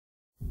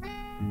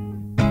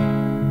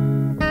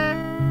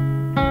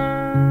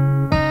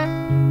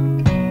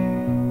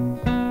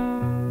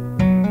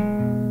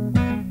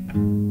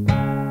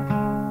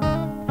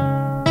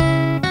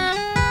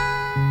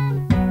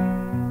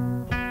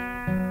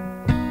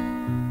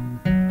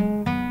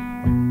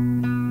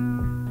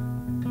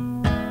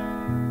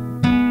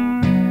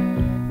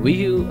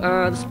We who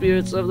are the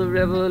spirits of the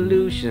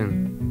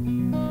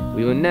revolution,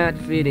 we will not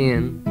fit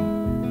in,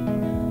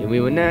 and we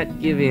will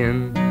not give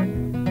in.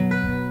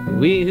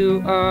 We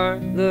who are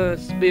the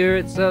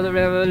spirits of the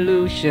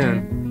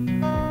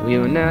revolution, we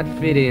will not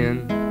fit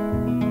in,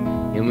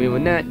 and we will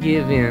not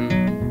give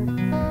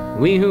in.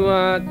 We who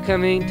are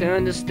coming to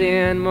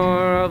understand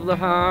more of the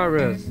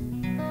horrors,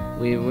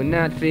 we will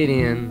not fit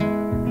in,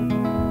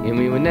 and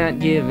we will not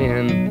give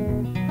in.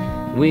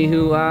 We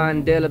who are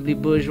indelibly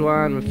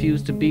bourgeois and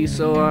refuse to be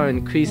so are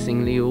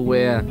increasingly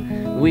aware.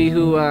 We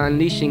who are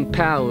unleashing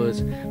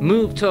powers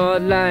move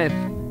toward life.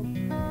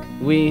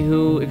 We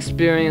who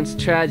experience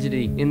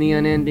tragedy in the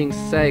unending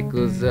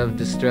cycles of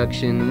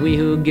destruction. We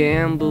who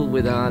gamble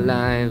with our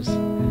lives.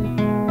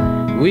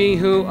 We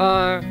who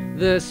are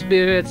the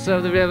spirits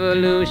of the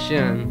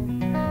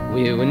revolution,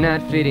 we will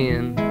not fit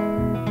in,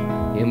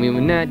 and we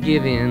will not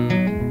give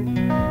in.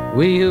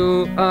 We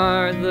who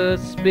are the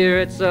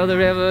spirits of the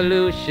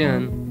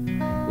revolution,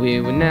 we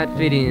will not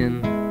fit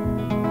in,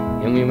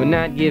 and we will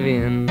not give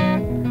in.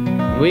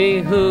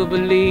 We who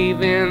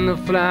believe in the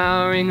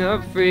flowering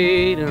of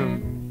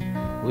freedom,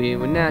 we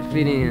will not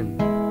fit in,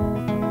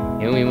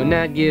 and we will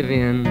not give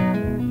in.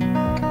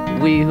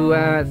 We who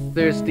are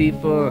thirsty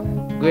for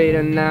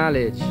greater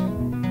knowledge,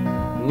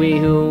 we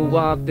who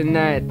walk the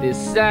night this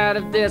side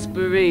of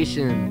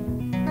desperation,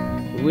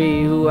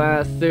 we who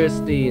are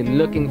thirsty and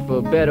looking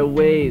for better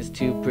ways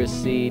to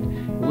proceed,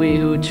 we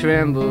who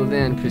tremble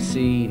then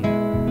proceed.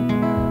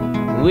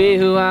 We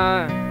who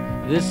are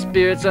the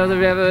spirits of the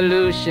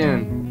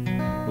revolution,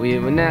 we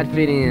will not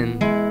fit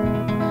in,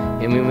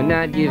 and we will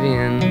not give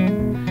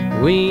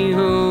in. We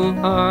who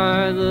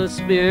are the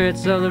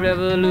spirits of the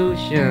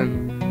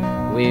revolution,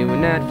 we will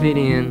not fit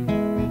in,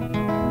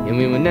 and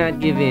we will not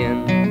give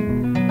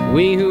in.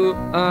 We who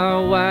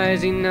are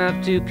wise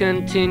enough to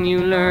continue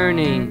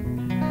learning,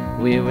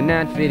 we will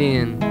not fit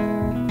in,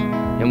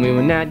 and we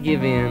will not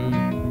give in.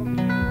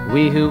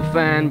 We who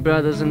find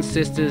brothers and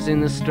sisters in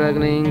the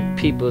struggling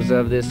peoples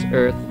of this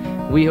earth,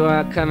 we who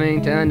are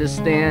coming to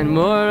understand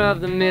more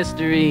of the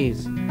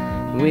mysteries,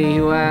 we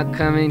who are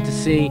coming to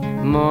see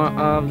more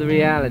of the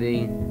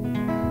reality,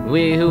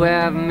 we who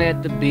have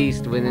met the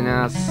beast within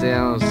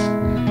ourselves,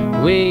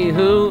 we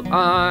who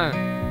are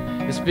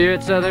the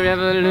spirits of the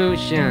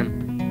revolution,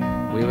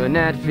 we will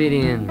not fit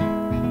in,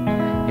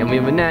 and we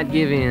will not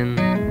give in.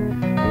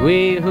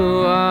 We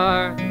who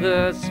are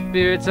the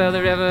spirits of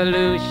the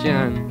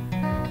revolution,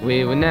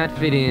 we will not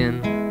fit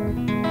in,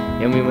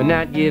 and we will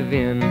not give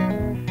in.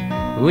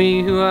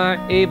 We who are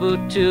able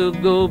to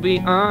go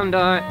beyond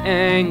our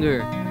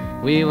anger,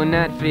 we will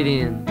not fit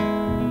in,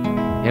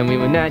 and we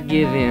will not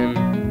give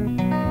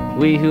in.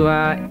 We who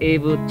are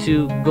able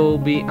to go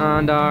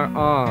beyond our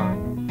awe,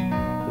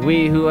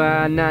 we who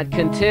are not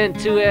content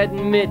to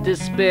admit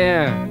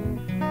despair,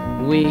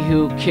 we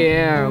who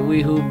care,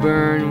 we who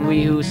burn,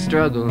 we who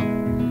struggle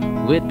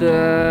with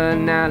the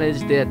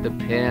knowledge that the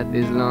path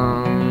is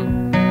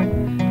long.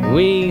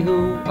 We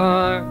who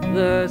are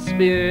the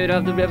spirit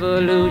of the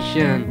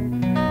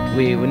revolution,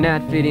 we will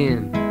not fit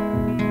in,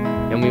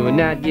 and we will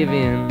not give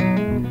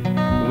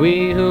in.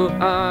 We who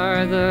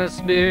are the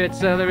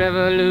spirits of the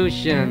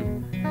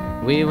revolution,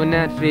 we will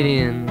not fit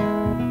in,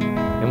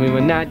 and we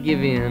will not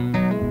give in.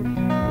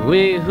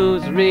 We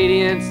whose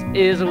radiance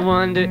is a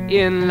wonder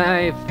in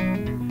life,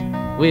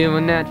 we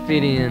will not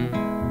fit in,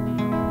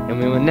 and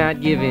we will not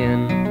give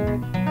in.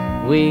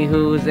 We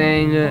whose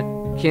anger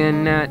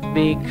cannot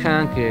be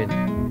conquered,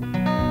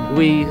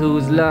 we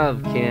whose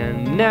love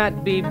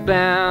cannot be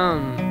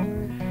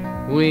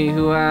bound, we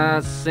who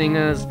are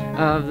singers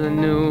of the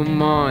new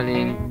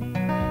morning,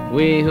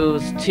 we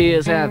whose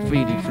tears have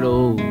freely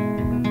flowed,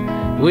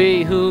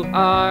 we who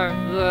are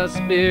the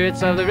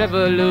spirits of the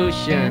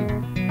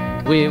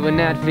revolution, we will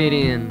not fit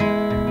in,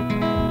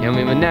 and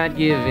we will not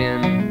give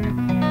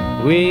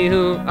in. We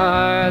who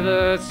are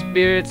the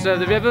spirits of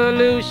the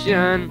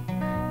revolution,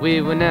 we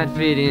will not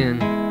fit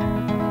in,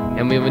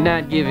 and we will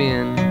not give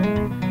in.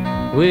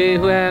 We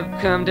who have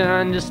come to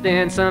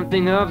understand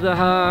something of the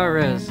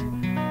horrors,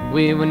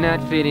 we will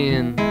not fit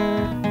in,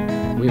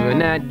 we will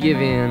not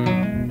give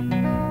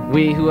in.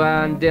 We who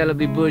are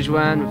indelibly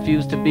bourgeois and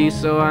refuse to be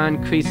so are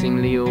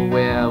increasingly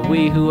aware.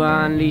 We who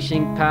are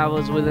unleashing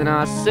powers within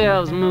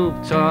ourselves move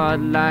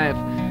toward life.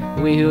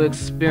 We who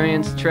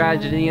experience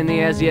tragedy in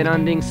the as yet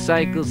unending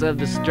cycles of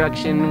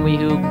destruction, we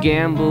who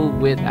gamble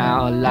with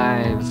our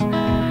lives.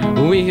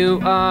 We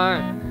who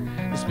are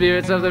the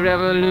spirits of the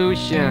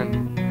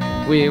revolution,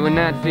 we will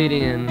not fit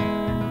in,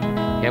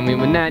 and we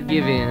will not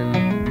give in.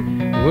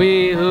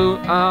 We who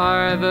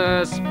are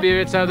the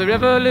spirits of the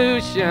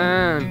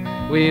revolution,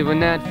 we will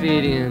not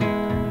fit in,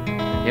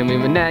 and we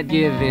will not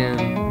give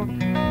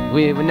in.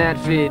 We will not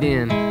fit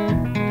in,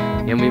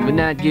 and we will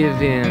not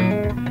give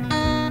in.